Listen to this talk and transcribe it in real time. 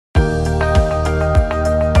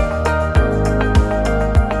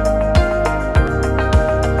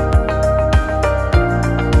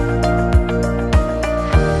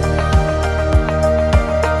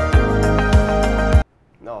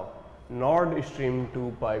Stream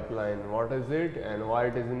 2 pipeline. What is it and why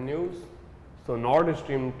it is in news? So Nord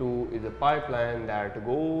Stream 2 is a pipeline that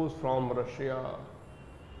goes from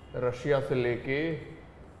Russia से लेके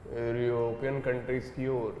European countries की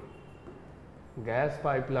ओर gas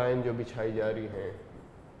pipeline जो बिछाई जा रही हैं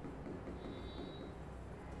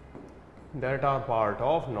that are part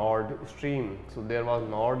of Nord Stream. So there was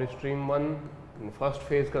Nord Stream 1 in first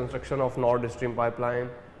phase construction of Nord Stream pipeline,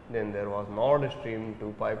 then there was Nord Stream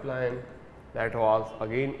 2 pipeline that was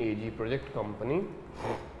again AG project company.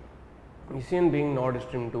 Mission being Nord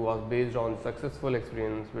Stream 2 was based on successful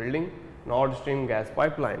experience building Nord Stream gas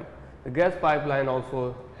pipeline. The gas pipeline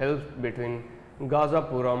also helps between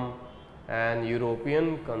Gazaprom and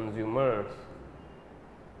European consumers.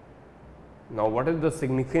 Now, what is the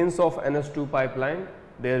significance of NS2 pipeline?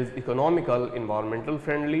 There is economical, environmental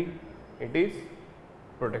friendly, it is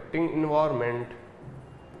protecting environment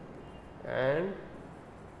and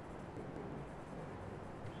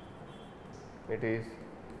it is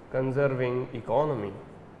conserving economy,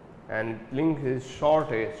 and link is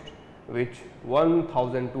shortest which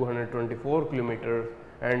 1224 kilometers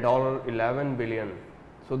and $11 billion.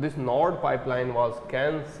 So this Nord pipeline was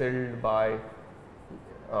cancelled by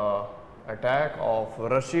attack of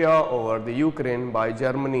Russia over the Ukraine by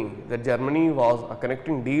Germany. The Germany was a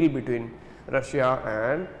connecting deal between Russia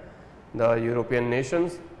and the European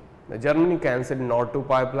nations. The Germany cancelled Nord 2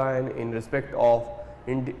 pipeline in respect of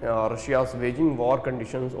Russia's waging war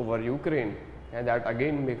conditions over Ukraine, and that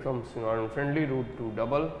again becomes environment friendly route to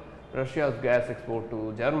double Russia's gas export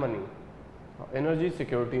to Germany. Energy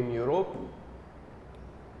security in Europe.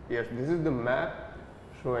 Yes, this is the map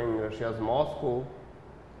showing Russia's Moscow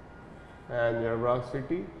and Yarbrag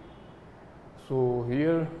city. So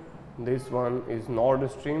here this one is Nord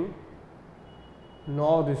Stream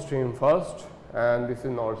first, and this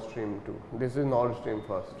is Nord Stream 2. This is Nord Stream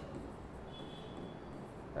first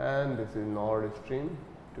and this is Nord Stream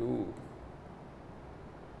 2.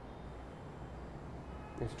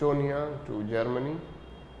 Estonia to Germany.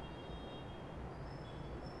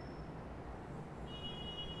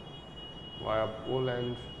 Via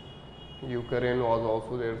Poland. Ukraine was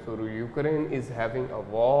also there. So Ukraine is having a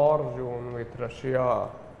war zone with Russia,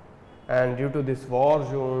 and due to this war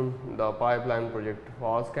zone the pipeline project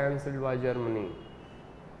was cancelled by Germany.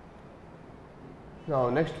 Now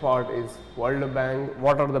next part is World Bank.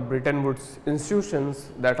 What are the Bretton Woods institutions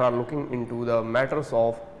that are looking into the matters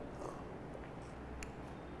of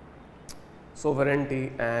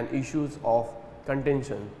sovereignty and issues of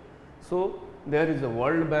contention? So there is the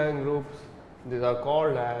World Bank groups. These are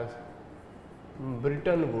called as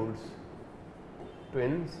Bretton Woods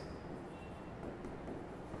twins,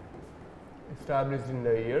 established in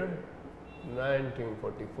the year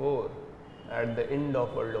 1944 at the end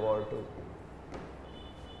of World War II.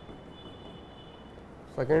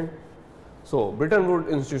 Second, so Bretton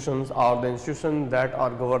Woods institutions are the institutions that are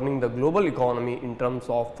governing the global economy in terms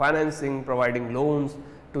of financing, providing loans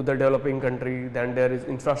to the developing country. Then there is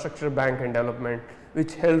infrastructure bank and development,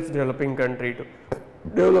 which helps developing country to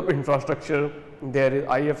develop infrastructure. There is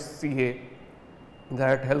IFCA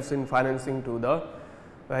that helps in financing to the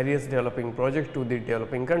various developing projects to the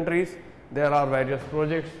developing countries. There are various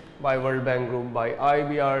projects by World Bank Group, by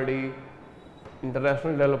IBRD,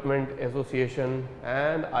 International Development Association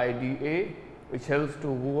and IDA, which helps to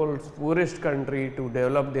world's poorest country to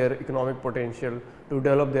develop their economic potential, to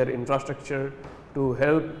develop their infrastructure, to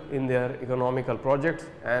help in their economical projects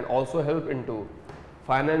and also help into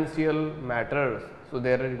financial matters. So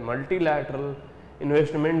there is Multilateral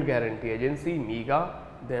Investment Guarantee Agency (MIGA),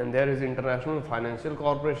 then there is International Financial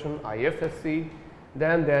Corporation (IFSC),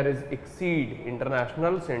 then there is ICSID,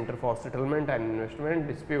 International Center for Settlement and Investment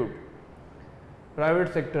Dispute.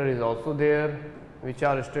 Private sector is also there, which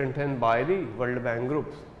are strengthened by the World Bank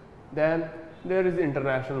groups. Then there is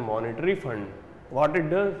International Monetary Fund. What it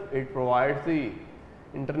does? It provides the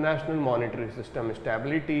international monetary system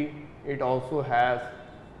stability. It also has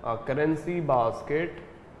a currency basket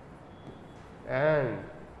and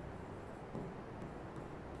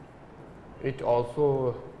it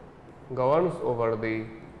also governs over the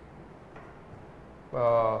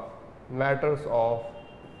matters of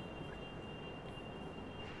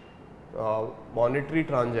monetary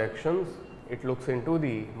transactions. It looks into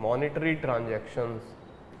the monetary transactions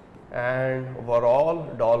and overall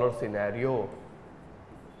dollar scenario.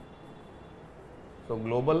 So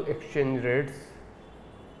global exchange rates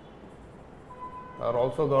are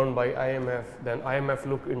also governed by IMF. Then IMF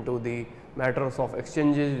look into the matters of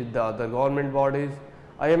exchanges with the other government bodies.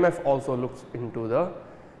 IMF also looks into the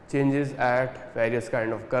changes at various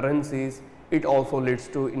kind of currencies. it also leads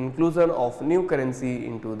to inclusion of new currency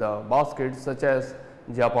into the basket, such as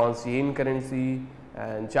Japan's yen currency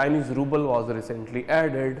and Chinese ruble was recently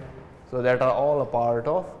added. So, that are all a part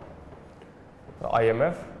of the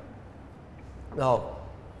IMF. Now,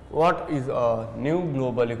 what is a new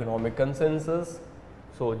global economic consensus?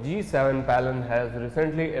 So, G7 panel has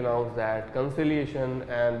recently announced that conciliation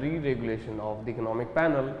and re-regulation of the economic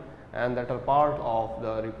panel, and that are part of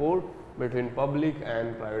the report between public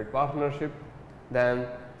and private partnership. Then,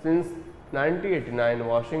 since 1989,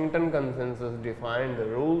 Washington consensus defined the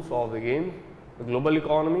rules of the game, the global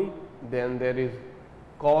economy. Then there is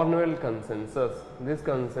Cornwall consensus. This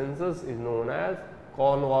consensus is known as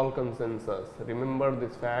Cornwall consensus. Remember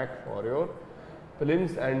this fact for your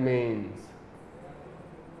prelims and mains.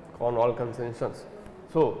 Cornwall consensus.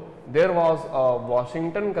 So, there was a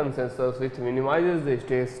Washington consensus which minimizes the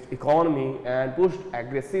state's economy and pushed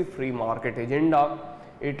aggressive free market agenda.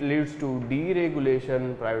 It leads to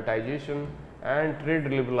deregulation, privatization and trade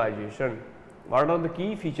liberalization. What are the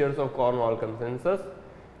key features of Cornwall consensus?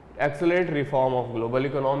 Accelerate reform of global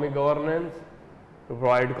economic governance,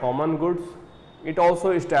 provide common goods. It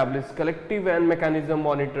also established collective and mechanism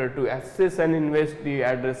monitor to assess and invest the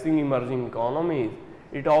addressing emerging economies.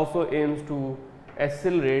 It also aims to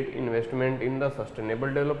accelerate investment in the sustainable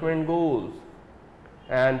development goals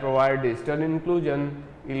and provide digital inclusion,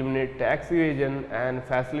 eliminate tax evasion and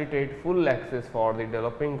facilitate full access for the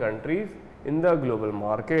developing countries in the global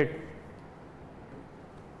market.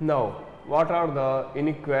 Now, what are the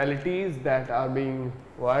inequalities that are being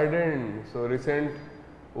widened? So, recent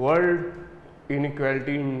World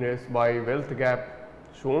Inequality Index by Wealth Gap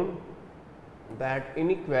shown that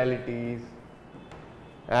inequalities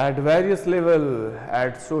at various level,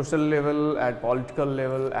 at social level, at political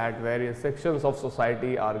level, at various sections of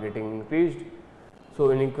society are getting increased.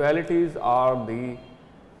 So, inequalities are the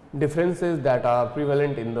differences that are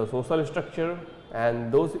prevalent in the social structure,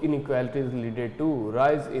 and those inequalities leaded to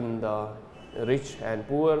rise in the rich and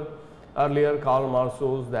poor. Earlier Karl Marx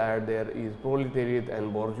shows that there is proletariat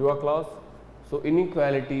and bourgeois class. So,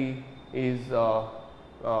 inequality is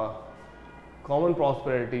common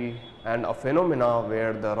prosperity and a phenomena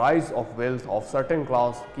where the rise of wealth of certain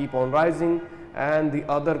class keep on rising and the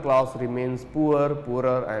other class remains poor,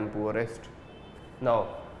 poorer and poorest. Now,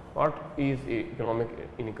 what is economic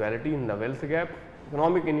inequality in the wealth gap?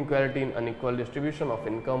 Economic inequality in unequal distribution of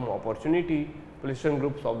income, opportunity, position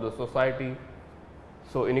groups of the society.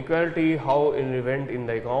 So, inequality how inherent in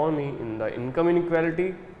the economy, in the income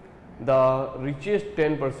inequality, the richest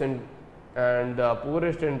 10% and the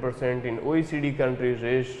poorest 10% in OECD countries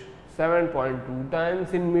reached 7.2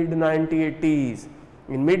 times in mid 1980s.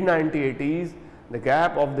 In mid 1980s, the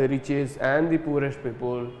gap of the richest and the poorest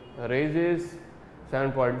people raises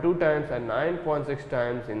 7.2 times and 9.6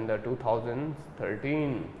 times in the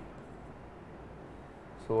 2013.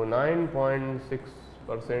 So,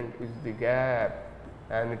 9.6% is the gap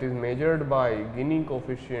and it is measured by Gini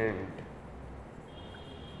coefficient.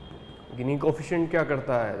 Gini coefficient क्या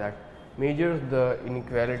करता है? That measures the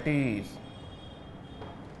inequalities.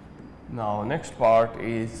 Now, next part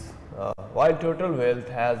is while total wealth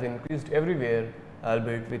has increased everywhere,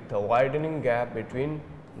 albeit with a widening gap between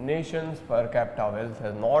nations, per capita wealth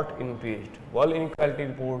has not increased. World Inequality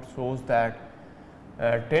Report shows that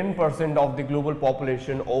 10% of the global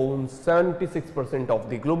population owns 76% of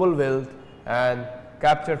the global wealth and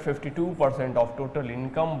captured 52% of total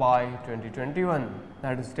income by 2021,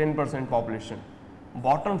 that is 10% population.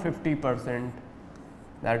 Bottom 50%,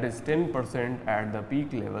 that is 10% at the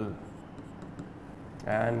peak level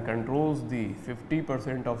and controls the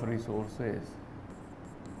 50% of resources.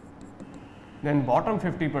 Then bottom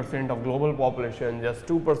 50% of global population just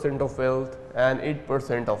 2% of wealth and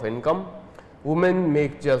 8% of income. Women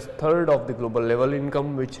make just third of the global level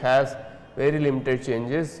income, which has very limited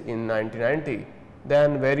changes in 1990.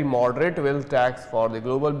 Then very moderate wealth tax for the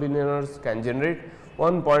global billionaires can generate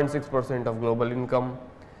 1.6% of global income.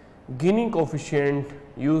 Gini coefficient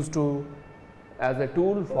used to as a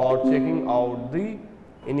tool for checking out the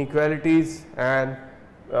inequalities and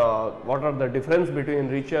what are the difference between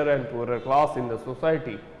richer and poorer class in the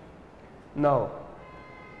society. Now,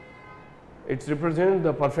 it represents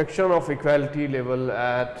the perfection of equality level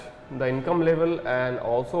at the income level and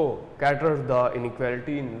also caters the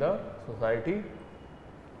inequality in the society.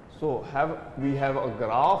 So, we have a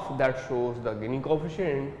graph that shows the Gini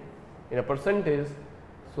coefficient in a percentage.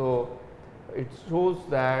 So, it shows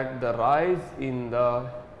that the rise in the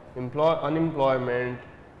unemployment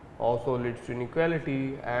also leads to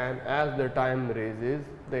inequality, and as the time raises,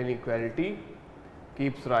 the inequality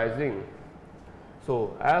keeps rising.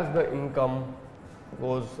 So, as the income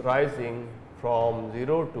goes rising, from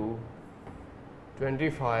 0 to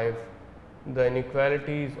 25, the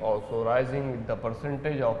inequality is also rising with the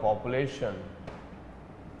percentage of population.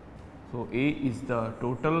 So, A is the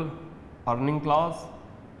total earning class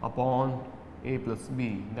upon A plus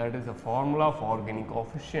B, that is a formula for Gini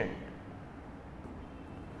coefficient.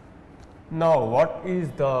 Now, what is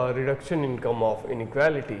the reduction income of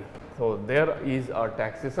inequality? So, there is a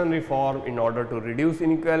taxation reform in order to reduce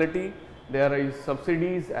inequality. There is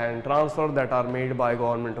subsidies and transfer that are made by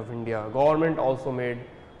Government of India. Government also made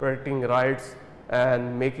protecting rights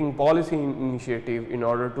and making policy initiative in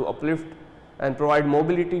order to uplift and provide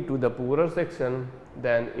mobility to the poorer section,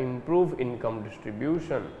 then improve income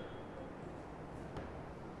distribution.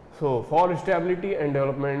 So, for stability and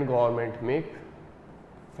development, government make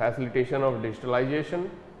facilitation of digitalization,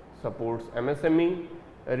 supports MSME,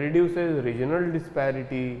 reduces regional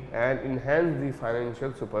disparity and enhance the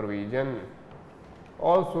financial supervision.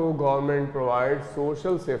 Also, government provides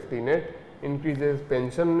social safety net, increases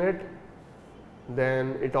pension net,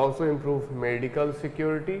 then it also improves medical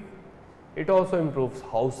security. It also improves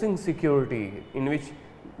housing security, in which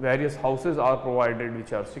various houses are provided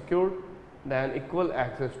which are secured, then equal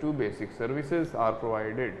access to basic services are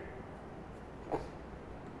provided.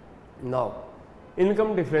 Now,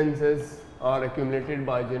 income differences are accumulated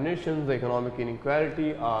by generations. The economic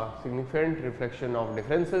inequality are significant reflection of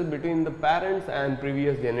differences between the parents and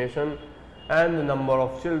previous generation, and the number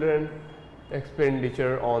of children,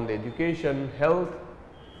 expenditure on the education, health,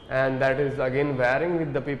 and that is again varying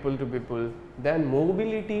with the people to people. Then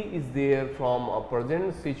mobility is there from a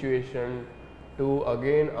present situation to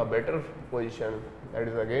again a better position, that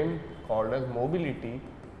is again called as mobility.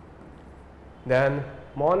 Then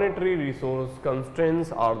monetary resource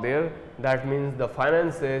constraints are there, that means the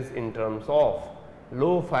finances in terms of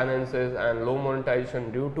low finances and low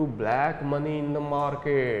monetization due to black money in the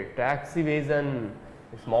market, tax evasion,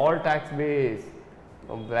 small tax base.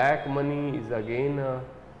 Black money is again a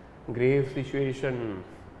grave situation.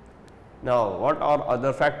 Now, what are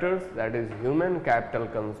other factors? That is human capital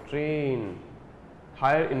constraint.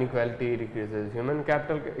 Higher inequality decreases human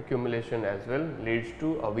capital accumulation as well, leads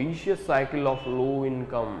to a vicious cycle of low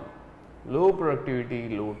income, low productivity,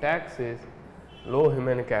 low taxes, low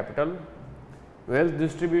human capital, wealth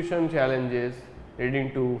distribution challenges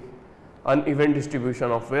leading to uneven distribution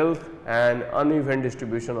of wealth and uneven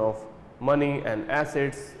distribution of money and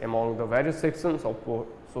assets among the various sections of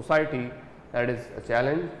society. That is a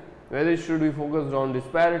challenge. Whether it should be focused on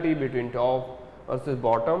disparity between top versus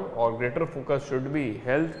bottom, or greater focus should be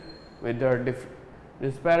held with the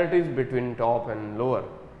disparities between top and lower.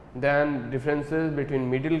 Then differences between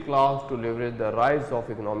middle class to leverage the rise of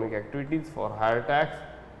economic activities for higher tax.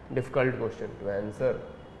 Difficult question to answer.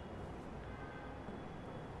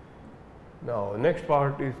 Now, next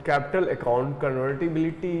part is capital account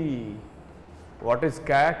convertibility. What is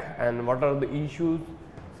CAC and what are the issues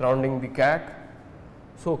surrounding the CAC?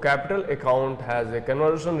 So, capital account has a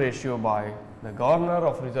conversion ratio by the Governor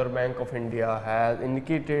of Reserve Bank of India has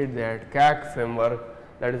indicated that CAC framework,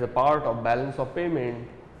 that is a part of balance of payment,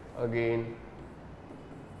 again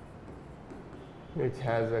which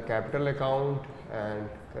has a capital account and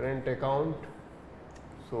current account.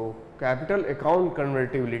 So, capital account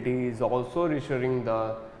convertibility is also reassuring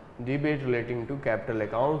the debate relating to capital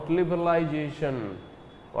account liberalization.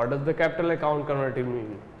 What does the capital account convertibility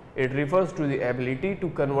mean? It refers to the ability to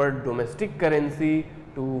convert domestic currency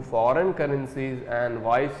to foreign currencies and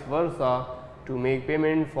vice versa to make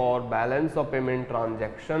payment for balance of payment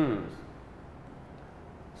transactions.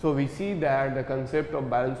 So, we see that the concept of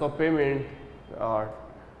balance of payment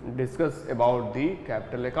discuss about the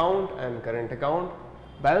capital account and current account.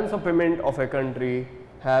 Balance of payment of a country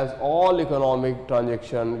has all economic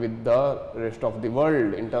transaction with the rest of the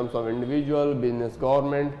world in terms of individual, business,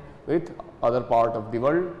 government with other part of the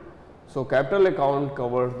world. So, capital account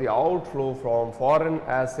covers the outflow from foreign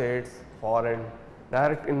assets, foreign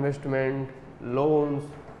direct investment, loans,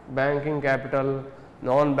 banking capital,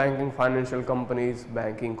 non-banking financial companies,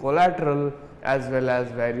 banking collateral, as well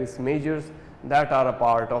as various measures that are a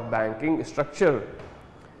part of banking structure.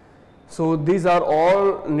 So, these are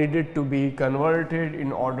all needed to be converted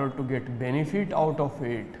in order to get benefit out of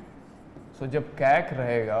it. So, जब CAC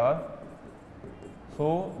रहेगा,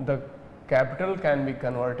 so the capital can be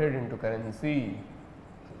converted into currency.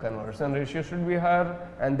 Conversion ratio should be higher,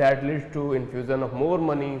 and that leads to infusion of more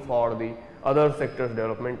money for the other sectors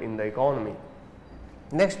development in the economy.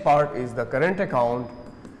 Next part is the current account,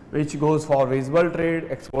 which goes for visible trade,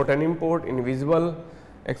 export and import, invisible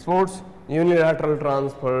exports, unilateral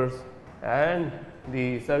transfers, and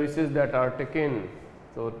the services that are taken.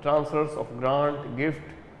 So, transfers of grant, gift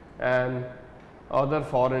and other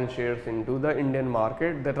foreign shares into the Indian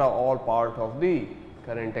market, that are all part of the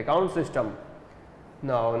current account system.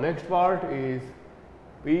 Now next part is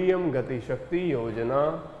PM Gati Shakti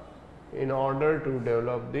Yojana in order to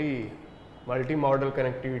develop the multimodal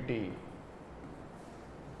connectivity.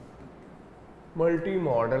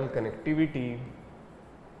 Multimodal connectivity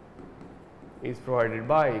is provided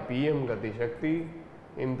by PM Gati Shakti,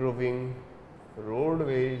 improving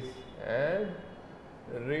roadways and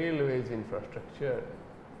railways infrastructure.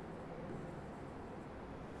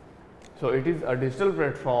 So it is a digital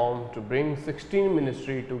platform to bring 16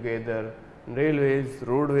 ministries together: railways,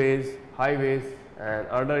 roadways, highways and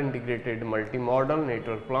other integrated multimodal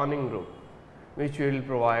network planning group, which will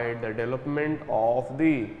provide the development of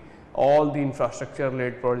all the infrastructure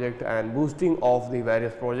led project and boosting of the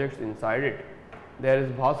various projects inside it. There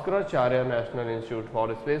is Bhaskaracharya National Institute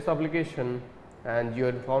for Space Application and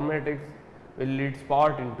Geoinformatics will lead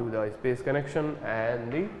part into the space connection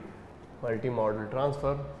and the multimodal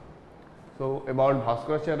transfer. So about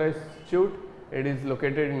Bhaskaracharya Institute, it is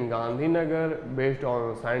located in Gandhinagar, based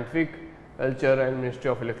on scientific culture and Ministry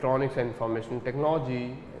of Electronics and Information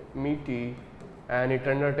Technology (MITI), and it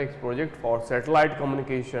undertakes project for satellite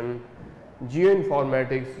communication,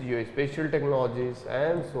 geoinformatics, geospatial technologies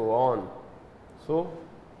and so on. So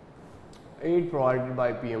aid provided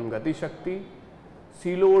by PM Gati Shakti.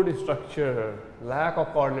 Siloed structure, lack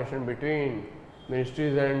of coordination between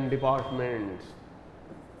ministries and departments.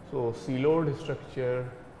 So siloed structure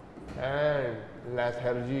and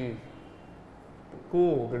lethargy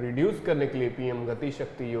को reduce करने के लिए PM गति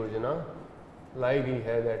शक्ति योजना लाई गई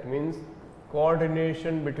है. That means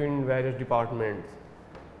coordination between various departments.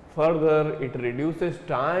 Further, it reduces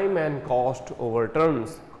time and cost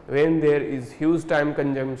overruns. When there is huge time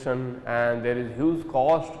consumption and there is huge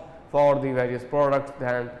cost for the various products,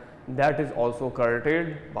 then that is also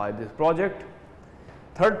curtailed by this project.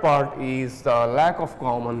 Third part is the lack of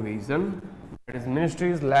common vision. That is,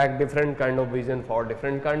 ministries lack different kind of vision for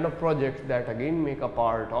different kind of projects, that again make a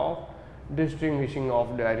part of distinguishing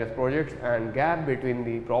of various projects and gap between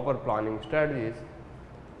the proper planning strategies.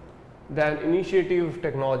 Then initiative,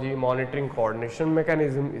 technology, monitoring, coordination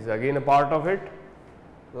mechanism is again a part of it.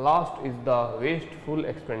 Last is the wasteful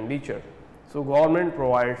expenditure. So government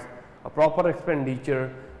provides a proper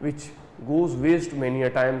expenditure which goes waste many a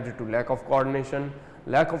time due to lack of coordination,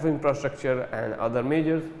 lack of infrastructure and other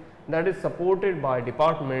measures, that is supported by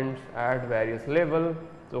departments at various levels.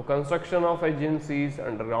 So construction of agencies,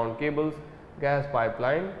 underground cables, gas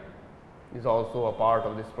pipeline is also a part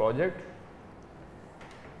of this project.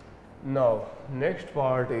 Now next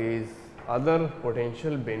part is other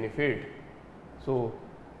potential benefit. So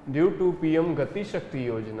due to PM Gati Shakti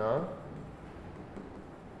Yojana,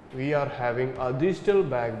 we are having a digital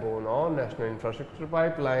backbone on national infrastructure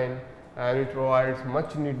pipeline, and it provides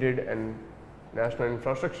much needed and national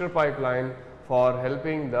infrastructure pipeline for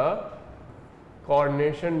helping the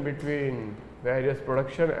coordination between various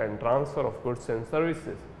production and transfer of goods and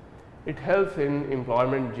services. It helps in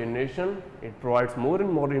employment generation. It provides more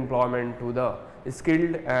and more employment to the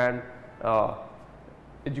skilled and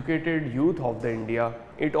educated youth of the India.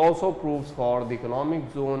 It also proves for the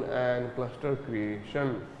economic zone and cluster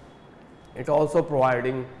creation. It also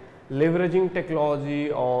providing leveraging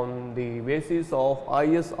technology on the basis of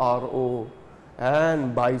ISRO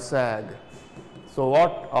and BISAG. So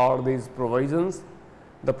what are these provisions?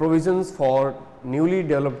 The provisions for newly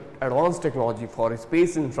developed advanced technology for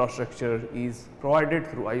space infrastructure is provided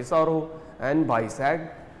through ISRO and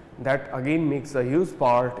BISAG. That again makes a huge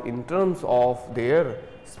part in terms of their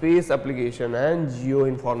space application and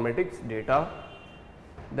geoinformatics data.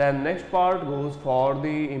 Then next part goes for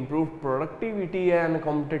the improved productivity and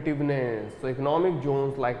competitiveness. So economic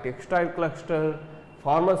zones like textile cluster,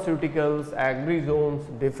 pharmaceuticals, agri zones,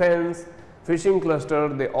 defense, fishing cluster,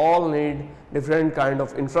 they all need different kind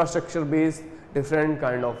of infrastructure base, different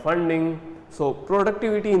kind of funding. So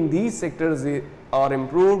productivity in these sectors are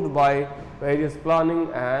improved by various planning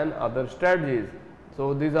and other strategies.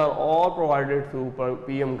 So these are all provided through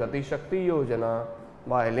PM Gati Shakti Yojana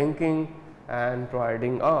by linking and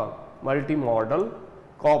providing a multimodal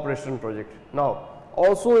cooperation project. Now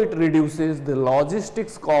also it reduces the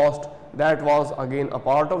logistics cost, that was again a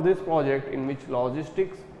part of this project, in which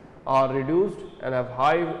logistics are reduced and have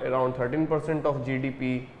high around 13% of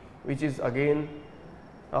GDP, which is again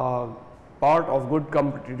part of good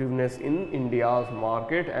competitiveness in India's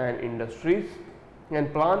market and industries.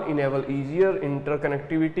 And plan enable easier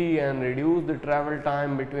interconnectivity and reduce the travel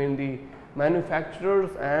time between the manufacturers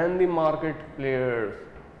and the market players.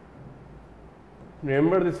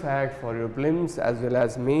 Remember this fact for your prelims as well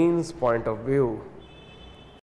as mains point of view.